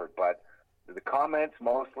Clifford, but the comments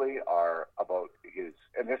mostly are about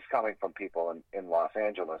and this is coming from people in Los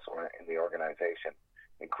Angeles or in the organization,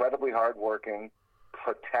 incredibly hardworking,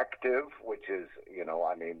 protective, which is,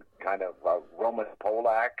 kind of Roman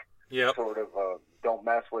Polak. Yep. Sort of don't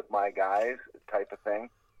mess with my guys type of thing,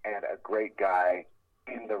 and a great guy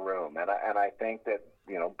in the room. And I think that,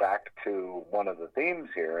 back to one of the themes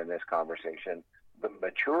here in this conversation, the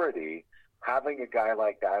maturity, having a guy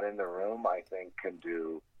like that in the room, I think can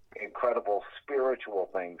do incredible spiritual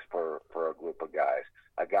things for a group of guys.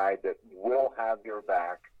 A guy that will have your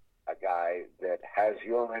back, a guy that has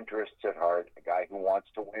your interests at heart, a guy who wants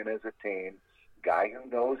to win as a team, a guy who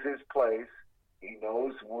knows his place. He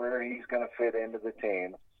knows where he's going to fit into the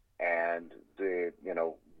team, and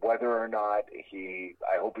whether or not I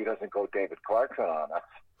hope he doesn't go David Clarkson on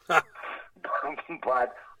us.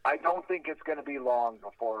 But I don't think it's going to be long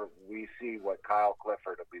before we see what Kyle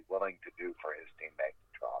Clifford will be willing to do for his teammates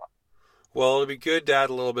in Toronto. Well, it'll be good to add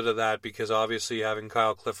a little bit of that because obviously having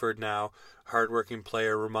Kyle Clifford now, hardworking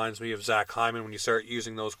player, reminds me of Zach Hyman when you start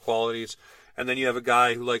using those qualities. And then you have a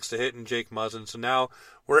guy who likes to hit in Jake Muzzin. So now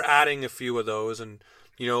we're adding a few of those. And,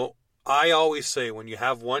 I always say when you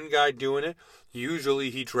have one guy doing it, usually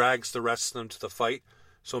he drags the rest of them to the fight.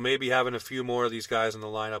 So maybe having a few more of these guys in the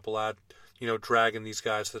lineup will add, dragging these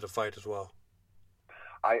guys to the fight as well.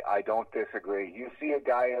 I don't disagree. You see a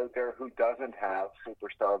guy out there who doesn't have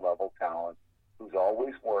superstar level talent, who's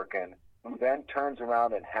always working, who then turns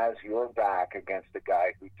around and has your back against a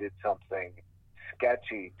guy who did something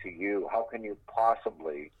sketchy to you. How can you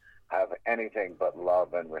possibly have anything but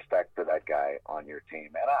love and respect for that guy on your team?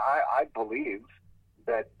 And I believe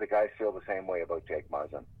that the guys feel the same way about Jake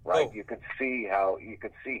Muzzin, right? Oh. You could see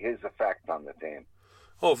his effect on the team.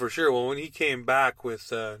 Oh, for sure. Well, when he came back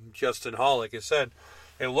with Justin Hall, like I said,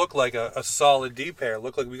 it looked like a solid D pair. It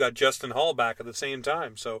looked like we got Justin Hall back at the same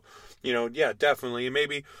time. So, yeah, definitely. And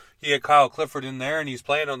maybe he had Kyle Clifford in there, and he's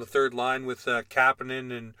playing on the third line with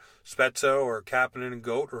Kapanen and Spezza, or Kapanen and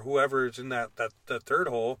Goat, or whoever is in that third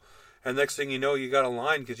hole. And next thing you know, you got a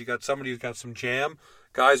line because you got somebody who's got some jam,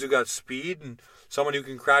 guys who got speed, and someone who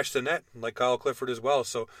can crash the net, like Kyle Clifford as well.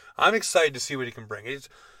 So I'm excited to see what he can bring.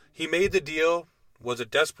 He made the deal. Was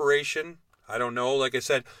it desperation? I don't know. Like I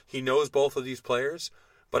said, he knows both of these players.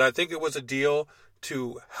 But I think it was a deal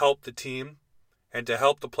to help the team and to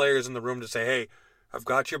help the players in the room to say, hey, I've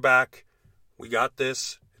got your back. We got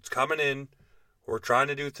this. It's coming in. We're trying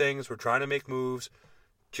to do things. We're trying to make moves.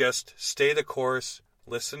 Just stay the course.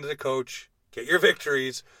 Listen to the coach. Get your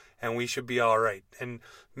victories. And we should be all right. And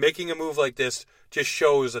making a move like this just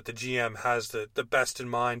shows that the GM has the best in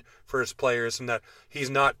mind for his players, and that he's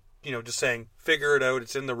not, just saying, figure it out.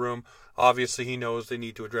 It's in the room. Obviously, he knows they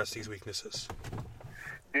need to address these weaknesses.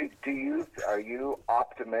 Are you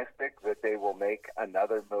optimistic that they will make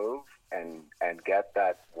another move and get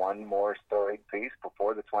that one more storied piece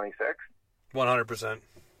before the 26th? 100%.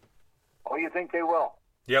 Oh, you think they will?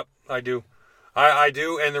 Yep, I do. I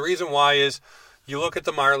do, and the reason why is, you look at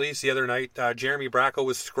the Marlies the other night. Jeremy Bracco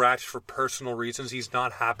was scratched for personal reasons. He's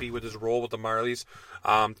not happy with his role with the Marlies.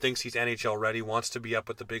 Thinks he's NHL ready, wants to be up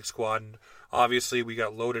with the big squad. And obviously, we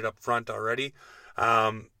got loaded up front already.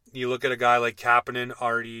 You look at a guy like Kapanen,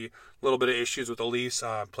 already a little bit of issues with the Leafs.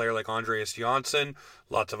 Player like Andreas Johnsson,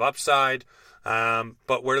 lots of upside.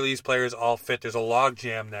 But where do these players all fit? There's a log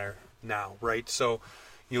jam there now, right? So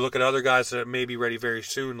you look at other guys that may be ready very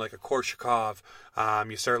soon, like a Korshakov.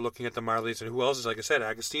 You start looking at the Marlies, and who else is, like I said,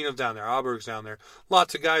 Agostino's down there, Alberg's down there.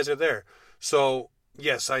 Lots of guys are there. So,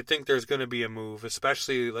 yes, I think there's going to be a move,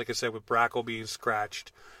 especially, like I said, with Bracco being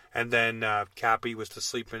scratched. And then Cappy was the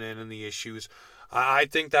sleeping in and the issues. I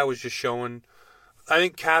think that was just showing. I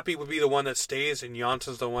think Cappy would be the one that stays, and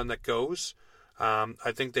Jansson's the one that goes.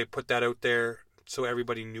 I think they put that out there so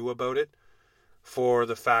everybody knew about it, for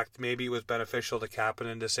the fact maybe it was beneficial to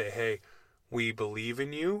Kapanen to say, hey, we believe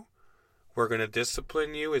in you. We're going to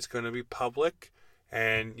discipline you. It's going to be public.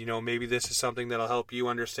 And, maybe this is something that'll help you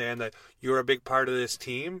understand that you're a big part of this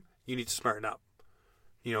team. You need to smarten up.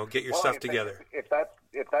 Get your stuff together. If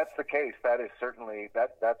that's the case, that is certainly,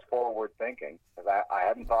 that's forward thinking. I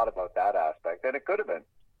hadn't thought about that aspect. And it could have been.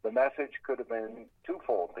 The message could have been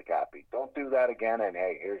twofold to Cappy. Don't do that again. And,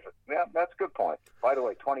 hey, that's a good point. By the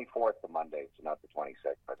way, 24th of Monday, so not the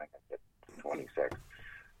 26th. I think I said 26th.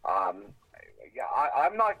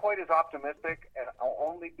 I'm not quite as optimistic, and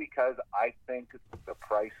only because I think the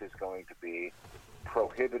price is going to be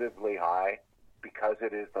prohibitively high because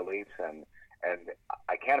it is the Leafs, and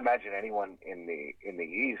I can't imagine anyone in the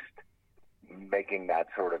East making that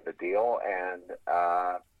sort of a deal. And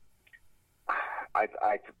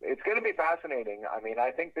it's going to be fascinating. I mean,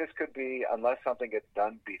 I think this could be, unless something gets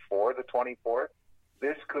done before the 24th,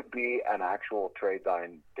 this could be an actual trade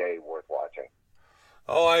line day worth watching.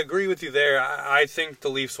 Oh, I agree with you there. I think the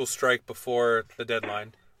Leafs will strike before the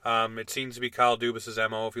deadline. It seems to be Kyle Dubas's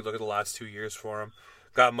MO if you look at the last 2 years for him.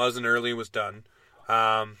 Got Muzzin early and was done.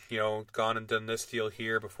 Gone and done this deal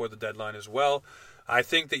here before the deadline as well. I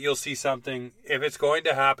think that you'll see something, if it's going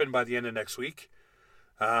to happen, by the end of next week.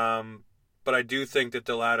 But I do think that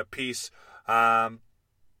they'll add a piece.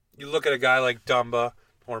 You look at a guy like Dumba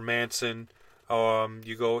or Manson.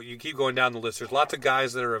 You keep going down the list. There's lots of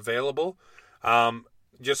guys that are available.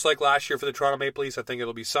 Just like last year for the Toronto Maple Leafs, I think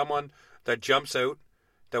it'll be someone that jumps out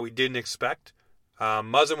that we didn't expect.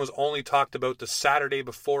 Muzzin was only talked about the Saturday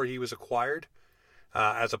before he was acquired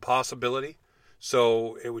as a possibility.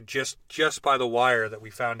 So it would just by the wire that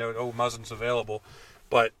we found out, Muzzin's available.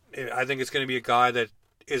 But I think it's going to be a guy that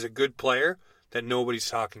is a good player that nobody's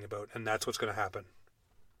talking about, and that's what's going to happen.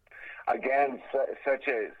 Again, such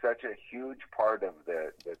a huge part of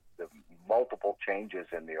the multiple changes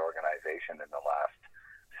in the organization in the last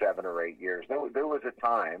 7 or 8 years. There was a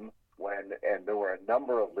time when, and there were a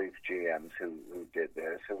number of Leaf GMs who did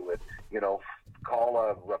this, who would, call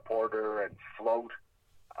a reporter and float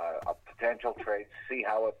a potential trade, see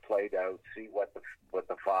how it played out, see what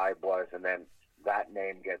the vibe was, and then that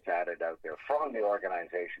name gets added out there from the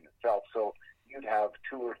organization itself. So you'd have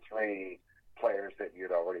 2 or 3 players that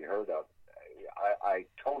you'd already heard of. I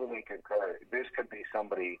totally concur. This could be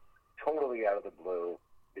somebody totally out of the blue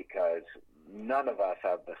because none of us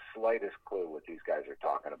have the slightest clue what these guys are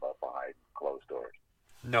talking about behind closed doors.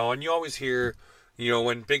 No, and you always hear,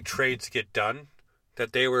 when big trades get done,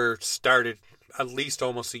 that they were started at least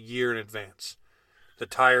almost a year in advance. The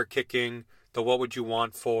tire kicking, the what would you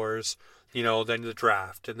want fors, then the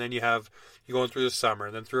draft. And then you going through the summer,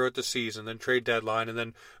 then throughout the season, then trade deadline, and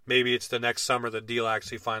then maybe it's the next summer the deal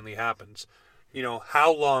actually finally happens.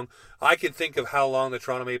 How long, I can think of how long the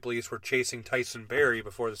Toronto Maple Leafs were chasing Tyson Barrie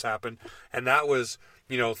before this happened. And that was,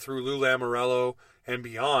 through Lou Lamoriello and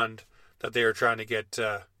beyond that they were trying to get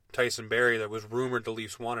Tyson Barrie. That was rumored the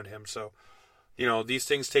Leafs wanted him. So, these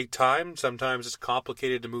things take time. Sometimes it's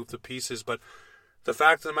complicated to move the pieces, but the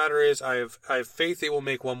fact of the matter is I have faith they will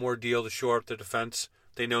make one more deal to shore up the defense.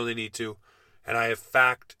 They know they need to. And I have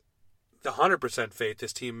 100% faith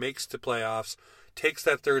this team makes the playoffs, takes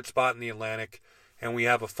that 3rd spot in the Atlantic, and we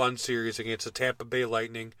have a fun series against the Tampa Bay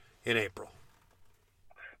Lightning in April.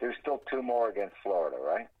 There's still 2 more against Florida,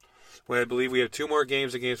 right? Well, I believe we have 2 more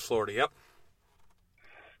games against Florida, yep.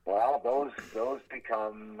 Well, those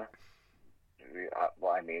become...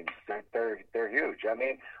 they're huge.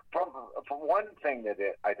 From one thing that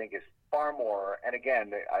I think is far more, and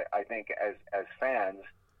again, I think as fans,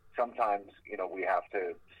 sometimes we have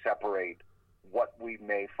to separate what we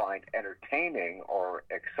may find entertaining or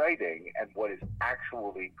exciting and what is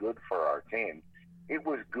actually good for our team. It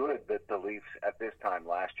was good that the Leafs at this time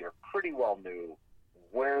last year pretty well knew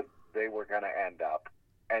where they were going to end up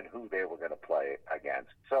and who they were going to play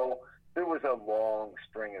against. So there was a long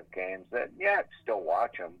string of games that, I'd still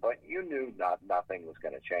watch them, but you knew nothing was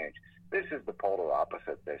going to change. This is the polar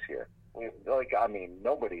opposite this year.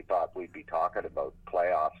 Nobody thought we'd be talking about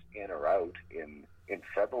playoffs in or out in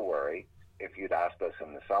February if you'd asked us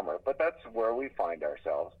in the summer, but that's where we find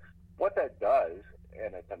ourselves. What that does,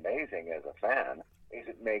 and it's amazing as a fan, is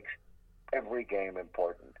it makes every game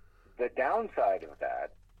important. The downside of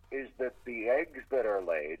that is that the eggs that are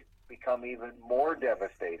laid become even more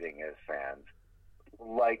devastating as fans,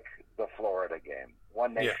 like the Florida game,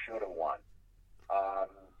 one they should have won.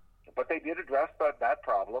 But they did address that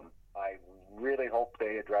problem. I really hope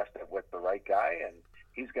they addressed it with the right guy, and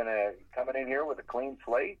he's going to come in here with a clean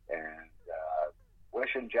slate, and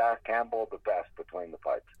wishing Jack Campbell the best between the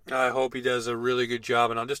pipes. I hope he does a really good job,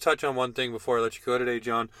 and I'll just touch on one thing before I let you go today,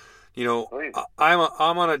 John. Please.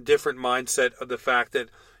 I'm on a different mindset of the fact that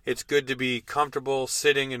it's good to be comfortable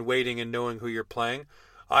sitting and waiting and knowing who you're playing.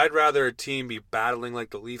 I'd rather a team be battling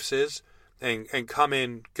like the Leafs is and come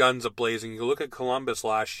in guns a-blazing. You look at Columbus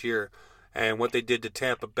last year and what they did to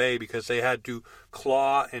Tampa Bay because they had to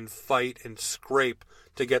claw and fight and scrape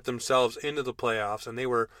to get themselves into the playoffs, and they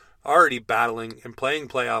were already battling and playing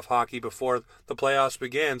playoff hockey before the playoffs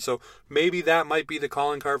began. So maybe that might be the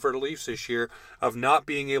calling card for the Leafs this year of not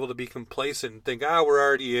being able to be complacent and think, we're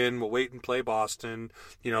already in, we'll wait and play Boston.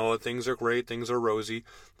 Things are great, things are rosy.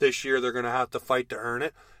 This year they're going to have to fight to earn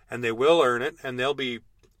it, and they will earn it, and they'll be,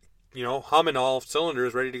 humming all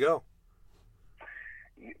cylinders ready to go.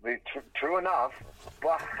 True enough,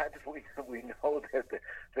 but we know that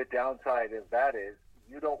the downside of that is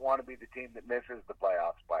you don't want to be the team that misses the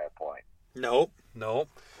playoffs by a point. No.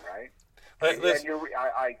 Right? And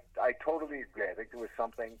I totally agree. I think there was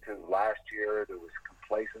something to last year. There was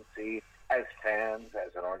complacency as fans,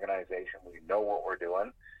 as an organization. We know what we're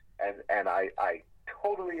doing. And I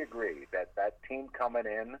totally agree that team coming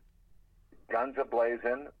in, guns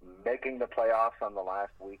a-blazing, making the playoffs on the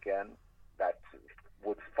last weekend, that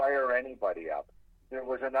would fire anybody up. There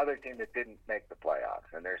was another team that didn't make the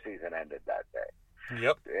playoffs, and their season ended that day.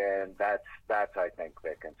 Yep. And that's I think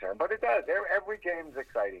the concern. But it does. Every game's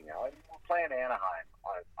exciting now. I mean, we're playing Anaheim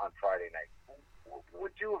on Friday night.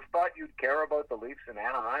 Would you have thought you'd care about the Leafs in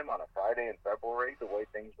Anaheim on a Friday in February, the way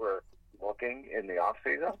things were looking in the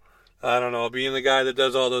off-season? I don't know. Being the guy that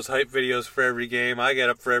does all those hype videos for every game, I get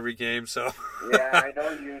up for every game, so. Yeah, I know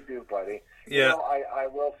you do, buddy. Yeah. I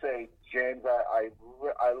will say, James, I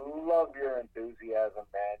love your enthusiasm,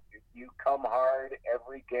 man. You come hard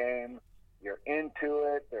every game. You're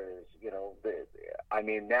into it. There's,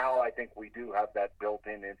 now I think we do have that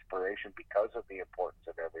built-in inspiration because of the importance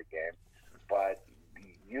of every game. But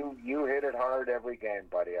you hit it hard every game,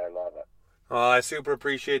 buddy. I love it. I super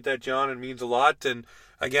appreciate that, John. It means a lot. And,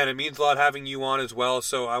 again, it means a lot having you on as well.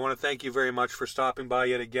 So I want to thank you very much for stopping by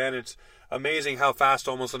yet again. It's amazing how fast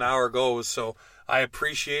almost an hour goes. So I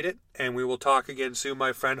appreciate it. And we will talk again soon,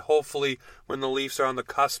 my friend, hopefully when the Leafs are on the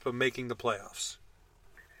cusp of making the playoffs.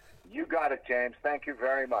 You got it, James. Thank you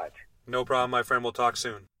very much. No problem, my friend. We'll talk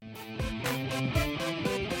soon.